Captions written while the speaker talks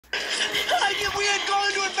we had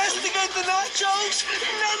gone to investigate the nachos,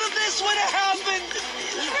 none of this would have happened.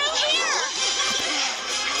 Through here.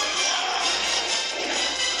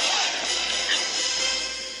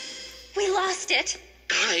 We lost it.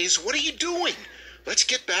 Guys, what are you doing? Let's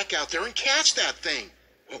get back out there and catch that thing.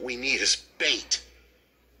 What we need is bait.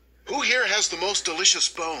 Who here has the most delicious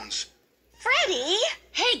bones? Freddy!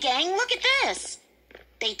 Hey, gang, look at this.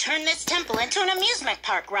 They turned this temple into an amusement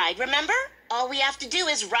park ride, remember? All we have to do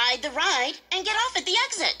is ride the ride and get off at the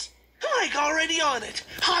exit. Like already on it.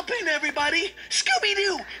 Hop in, everybody. Scooby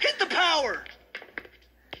Doo, hit the power.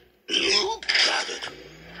 You got it.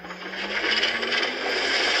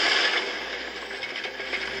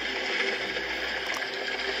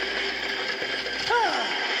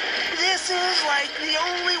 This is like the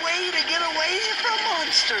only way to get away from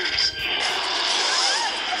monsters.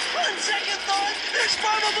 On second thought, there's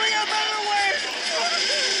probably a better way.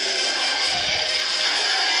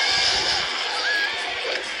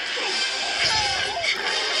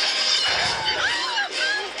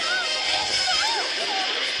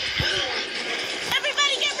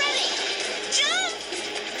 Everybody get ready. Jump!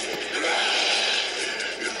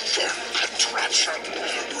 Infernal contraption.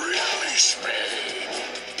 Release me.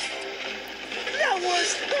 That was,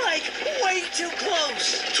 like, way too close.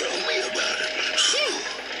 Tell me about it.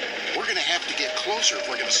 We're going to have to get closer if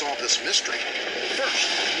we're going to solve this mystery. First,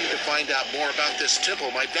 we need to find out more about this temple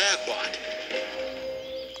my dad bought.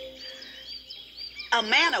 A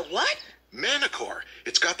man of what? Manticore.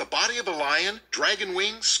 It's got the body of a lion, dragon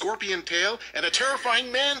wings, scorpion tail, and a terrifying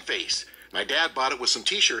man face. My dad bought it with some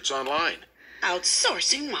t-shirts online.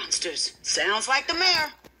 Outsourcing monsters. Sounds like the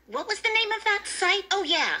mayor. What was the name of that site? Oh,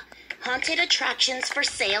 yeah.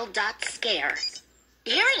 HauntedAttractionsForSale.scare.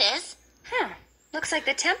 Here it is. Looks like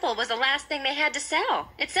the temple was the last thing they had to sell.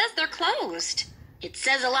 It says they're closed. It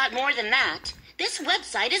says a lot more than that. This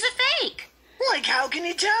website is a fake. Like, how can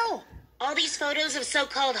you tell? All these photos of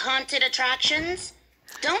so-called haunted attractions,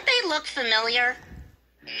 don't they look familiar?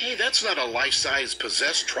 Hey, that's not a life-size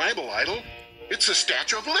possessed tribal idol. It's a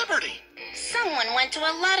Statue of Liberty. Someone went to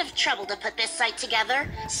a lot of trouble to put this site together.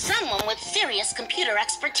 Someone with serious computer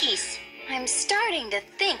expertise. I'm starting to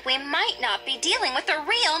think we might not be dealing with a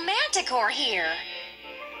real manticore here.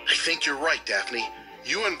 I think you're right, Daphne.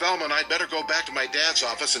 You and Velma and I better go back to my dad's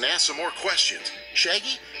office and ask some more questions.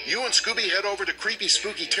 Shaggy, you and Scooby head over to Creepy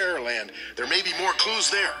Spooky Terrorland. There may be more clues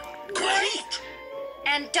there. Great!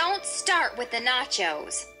 And don't start with the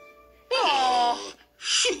nachos. Oh,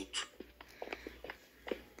 Shoot.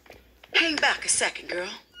 Hang back a second, girl.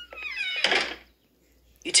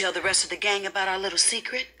 You tell the rest of the gang about our little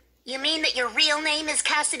secret? You mean that your real name is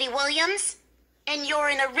Cassidy Williams? And you're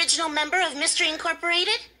an original member of Mystery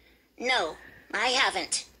Incorporated? No, I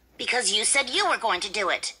haven't. Because you said you were going to do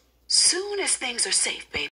it. Soon as things are safe, baby.